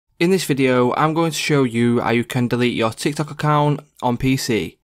In this video, I'm going to show you how you can delete your TikTok account on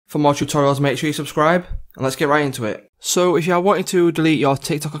PC. For more tutorials, make sure you subscribe, and let's get right into it. So if you are wanting to delete your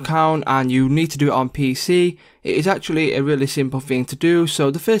TikTok account and you need to do it on PC, it is actually a really simple thing to do. So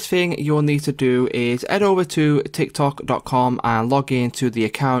the first thing you'll need to do is head over to tiktok.com and log into the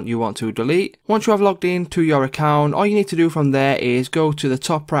account you want to delete. Once you have logged into your account, all you need to do from there is go to the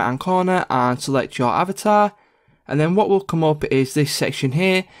top right hand corner and select your avatar. And then what will come up is this section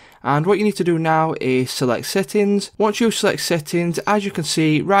here, and what you need to do now is select settings. Once you select settings, as you can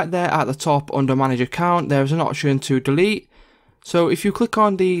see right there at the top under manage account, there is an option to delete. So if you click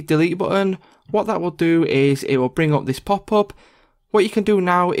on the delete button, what that will do is it will bring up this pop-up. What you can do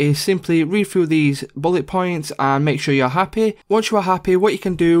now is simply read through these bullet points and make sure you're happy. Once you are happy, what you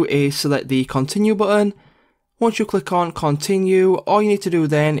can do is select the continue button. Once you click on continue, all you need to do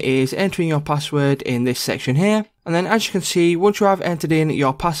then is enter in your password in this section here. And then as you can see, once you have entered in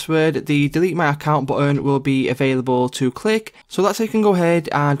your password, the delete my account button will be available to click. So that's how you can go ahead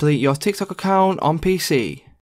and delete your TikTok account on PC.